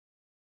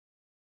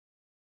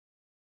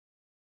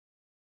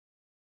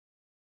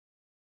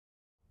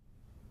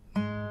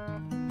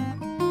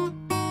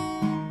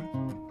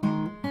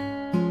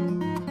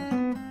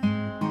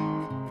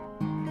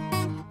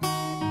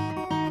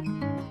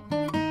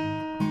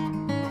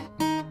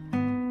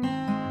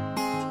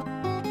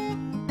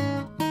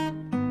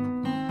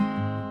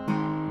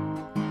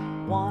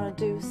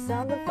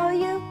something for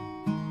you.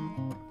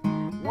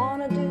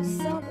 Wanna do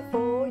something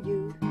for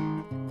you.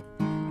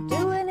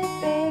 Do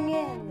anything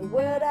in the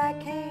world I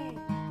can.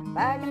 If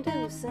I can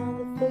do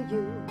something for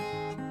you.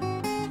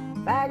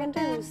 If I can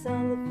do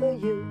something for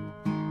you.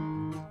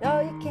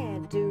 No, you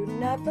can't do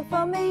nothing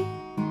for me.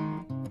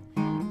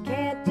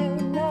 Can't do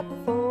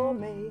nothing for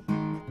me.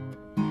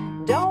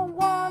 Don't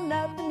want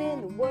nothing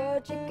in the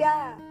world you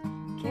got.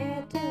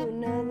 Can't do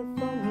nothing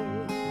for me.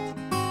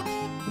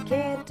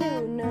 Can't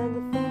do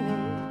nothing for me.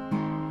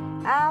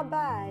 I'll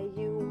buy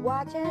you a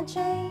watch and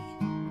chain.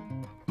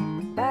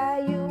 Buy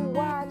you a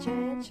watch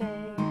and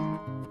chain.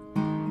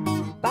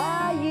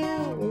 Buy you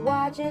a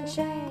watch and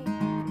chain.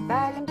 If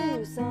I can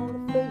do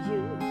something for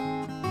you.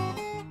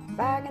 If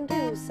I can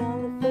do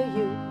something for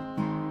you.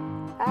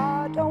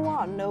 I don't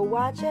want no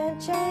watch and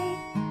chain.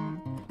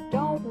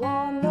 Don't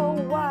want no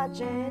watch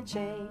and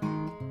chain.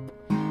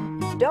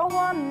 Don't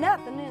want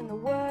nothing in the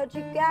world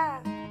you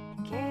got.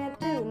 Can't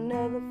do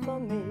nothing for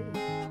me.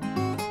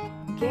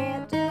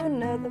 Can't do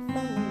nothing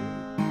for me.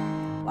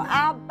 Well,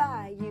 I'll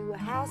buy you a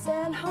house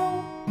and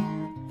home.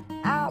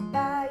 I'll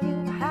buy you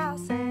a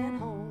house and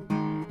home.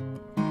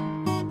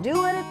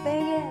 Do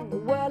anything in the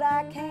world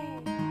I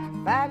can.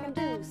 If I can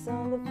do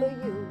something for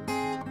you.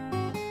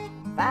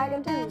 If I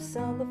can do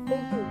something for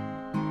you.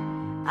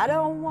 I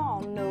don't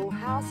want no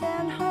house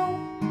and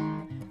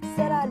home.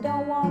 Said I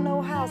don't want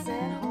no house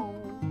and home.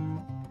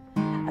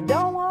 I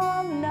don't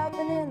want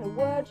nothing in the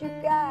world you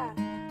got.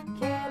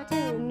 Can't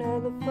do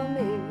nothing for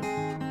me.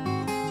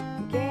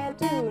 Can't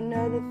do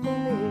nothing for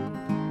me.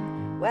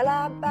 Well,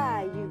 I'll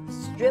buy you a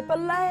strip of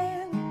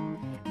land.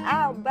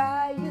 I'll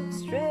buy you a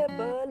strip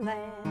of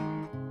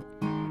land.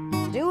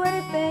 Do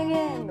anything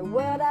in the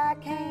world I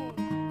can.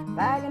 If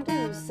I can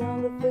do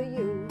something for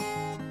you.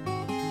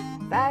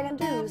 If I can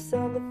do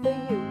something for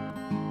you.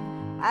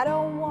 I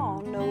don't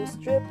want no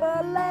strip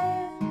of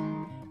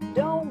land.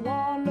 Don't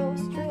want no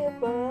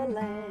strip of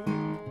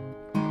land.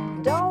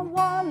 Don't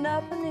want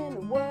nothing in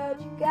the world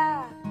you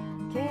got.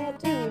 Can't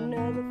do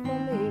nothing for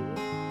me.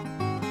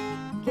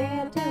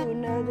 Can't do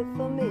nothing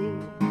for me.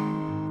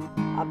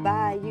 I'll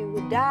buy you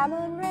a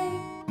diamond ring.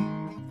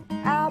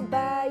 I'll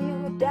buy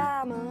you a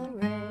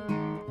diamond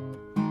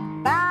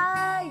ring.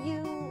 Buy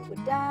you a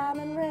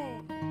diamond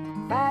ring.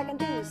 If I can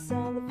do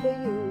something for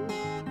you.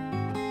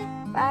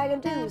 If I can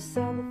do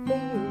something for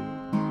you.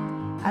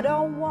 I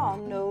don't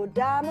want no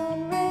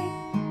diamond ring.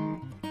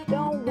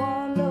 Don't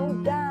want no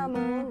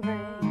diamond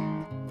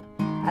ring.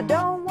 I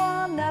don't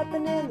want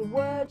nothing in the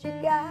world you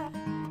got.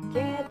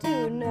 Can't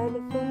do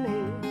nothing for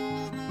me.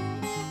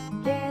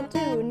 Can't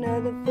do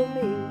nothing for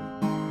me.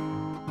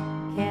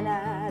 Can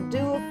I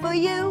do it for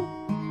you?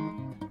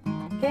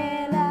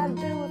 Can I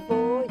do it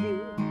for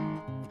you?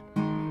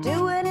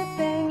 Do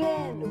anything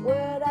in the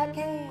world I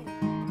can.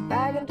 If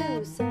I can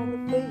do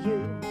something for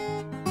you.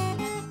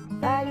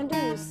 If I can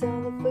do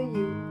something for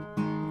you.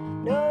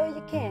 No,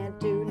 you can't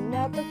do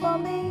nothing for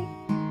me.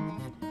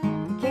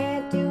 You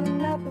can't do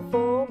nothing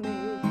for me.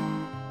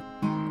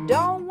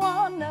 Don't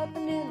want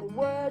nothing in the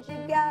world you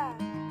got.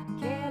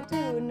 Can't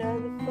do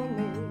nothing for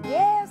me.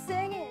 Yeah,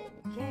 sing it.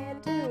 You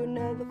can't do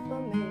nothing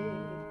for me.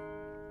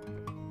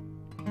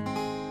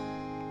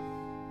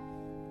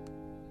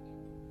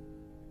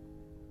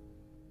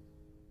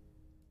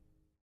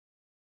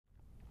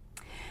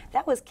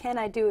 That was Can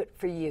I Do It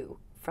For You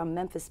from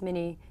Memphis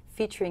Minnie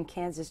featuring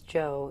Kansas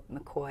Joe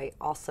McCoy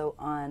also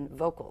on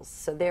vocals.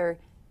 So they're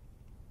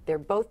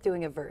both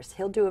doing a verse.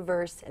 He'll do a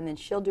verse and then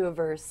she'll do a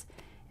verse,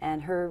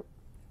 and her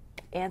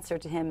answer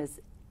to him is,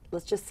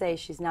 let's just say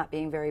she's not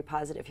being very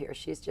positive here.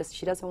 She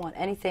doesn't want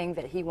anything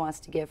that he wants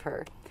to give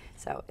her.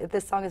 So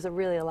this song is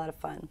really a lot of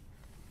fun.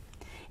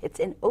 It's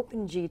in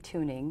open G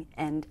tuning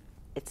and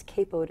it's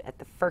capoed at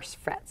the 1st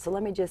fret. So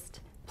let me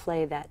just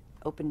play that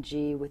open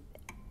G with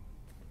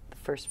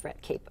the 1st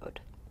fret capoed.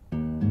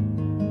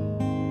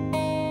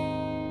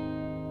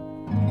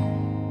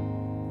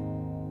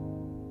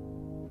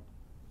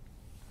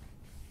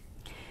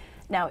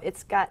 Now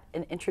it's got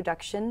an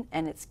introduction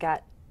and it's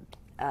got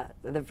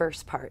the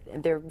verse part,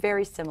 and they're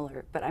very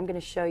similar, but I'm going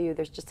to show you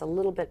there's just a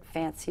little bit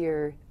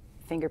fancier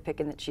finger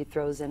picking that she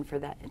throws in for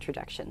that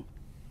introduction.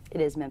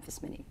 It is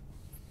Memphis Minnie,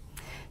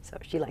 so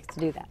she likes to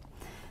do that.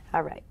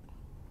 All right,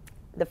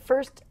 the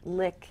first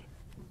lick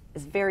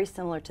is very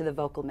similar to the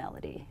vocal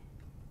melody.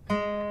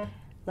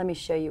 Let me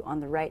show you on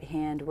the right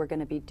hand. We're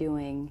going to be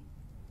doing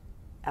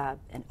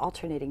an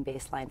alternating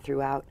bass line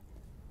throughout.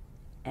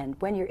 And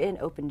when you're in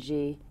open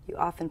G, you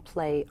often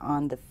play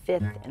on the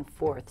 5th and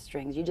 4th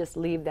strings. You just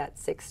leave that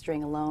 6th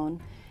string alone.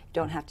 You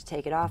don't have to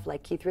take it off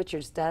like Keith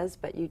Richards does,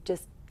 but you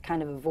just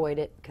kind of avoid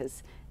it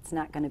because it's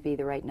not going to be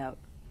the right note.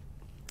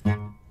 So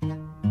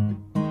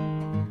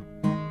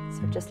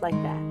just like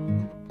that.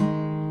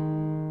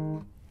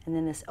 And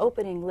then this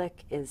opening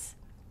lick is,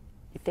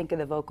 you think of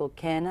the vocal,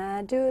 can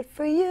I do it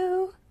for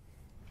you?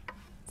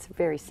 It's a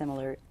very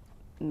similar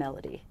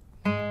melody.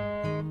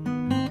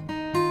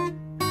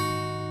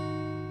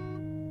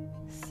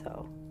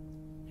 So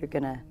you're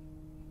going to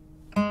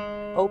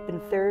open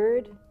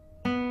 3rd,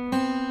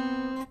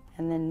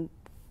 and then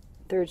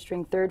third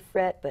string, 3rd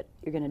fret, but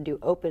you're going to do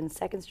open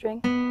 2nd string,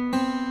 and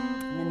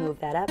then move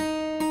that up.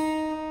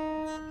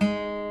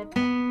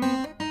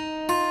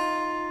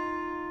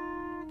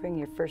 Bring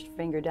your 1st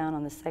finger down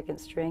on the 2nd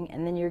string,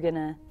 and then you're going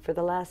to, for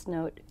the last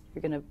note,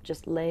 you're going to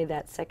just lay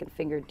that 2nd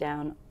finger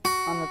down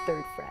on the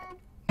 3rd fret.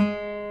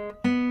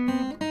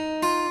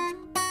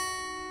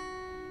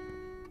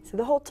 So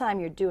the whole time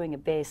you're doing a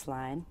bass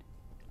line,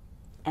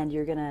 and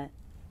you're gonna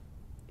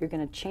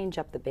change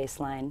up the bass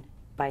line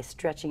by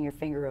stretching your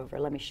finger over.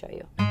 Let me show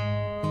you.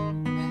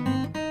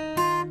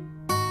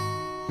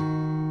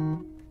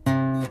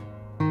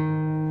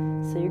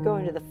 So you're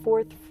going to the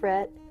 4th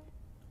fret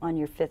on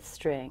your 5th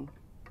string.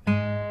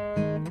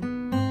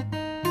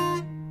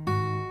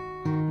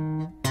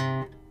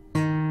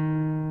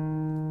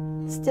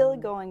 Still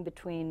going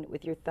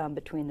with your thumb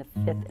between the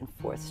 5th and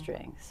 4th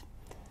strings.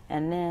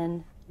 And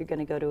then you're going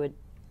to go to a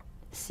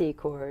C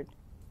chord.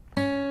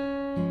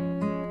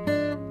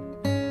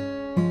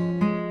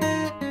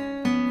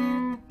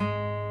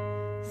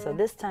 So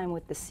this time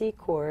with the C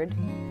chord,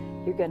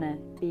 you're going to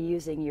be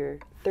using your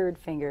 3rd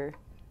finger.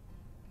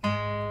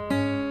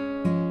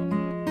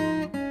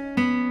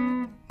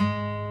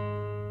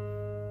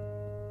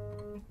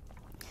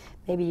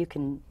 Maybe you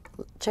can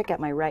check out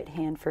my right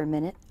hand for a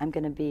minute. I'm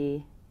going to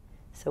be,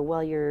 so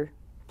while you're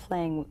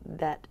playing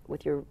that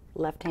with your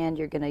left hand,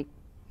 you're going to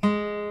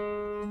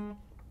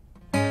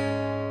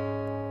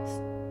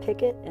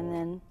pick it and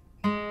then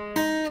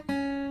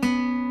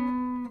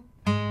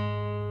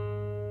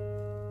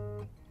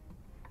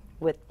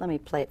let me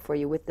play it for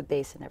you with the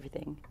bass and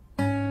everything.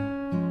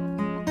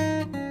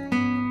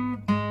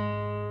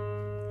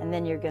 And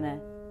then you're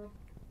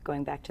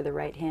going back to the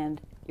right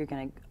hand, you're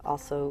going to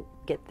also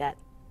get that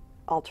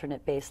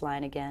alternate bass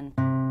line again.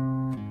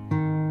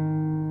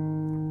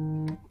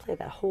 Play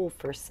that whole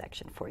first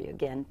section for you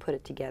again, put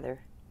it together.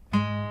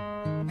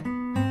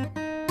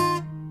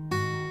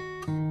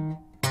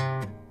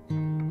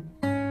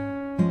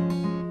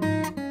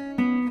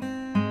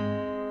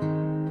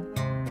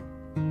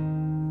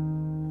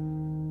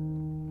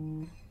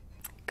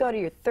 Go to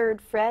your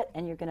 3rd fret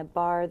and you're going to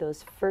bar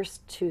those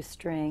first 2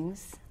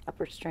 strings,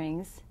 upper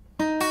strings.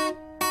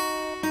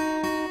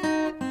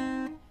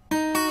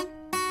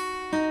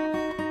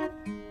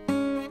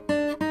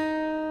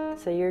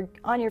 So you're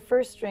on your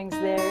 1st strings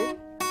there,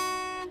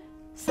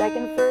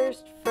 2nd,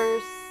 1st,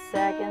 1st,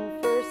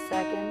 2nd, 1st,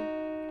 2nd,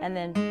 and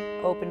then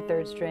open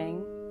 3rd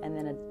string, and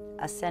then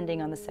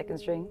ascending on the 2nd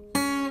string.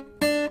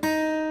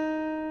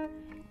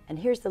 And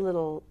here's the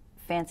little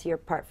fancier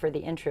part for the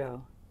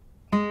intro.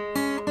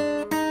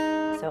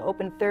 So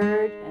open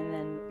 3rd, and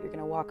then you're going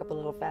to walk up a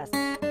little fast.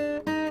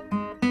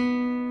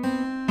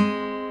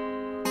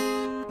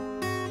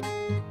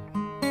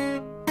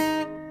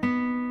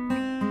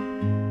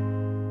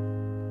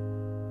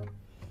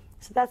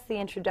 So that's the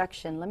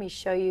introduction. Let me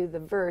show you the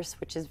verse,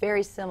 which is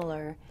very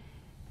similar,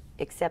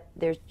 except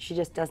she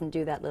just doesn't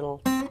do that little.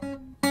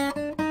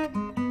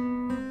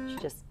 She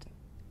just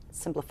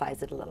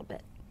simplifies it a little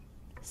bit.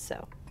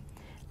 So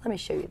let me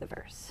show you the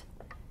verse.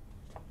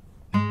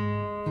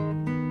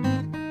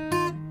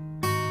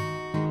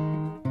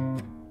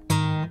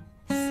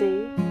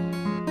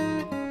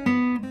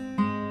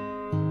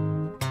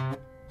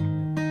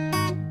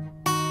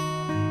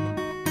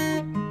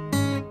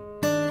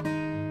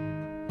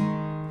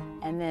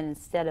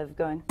 Instead of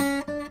going,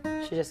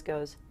 she just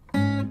goes.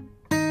 Let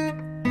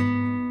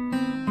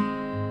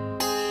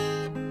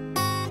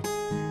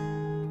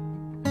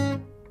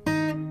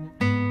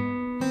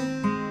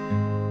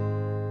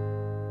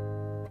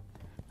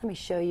me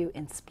show you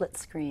in split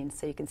screen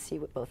so you can see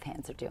what both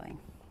hands are doing.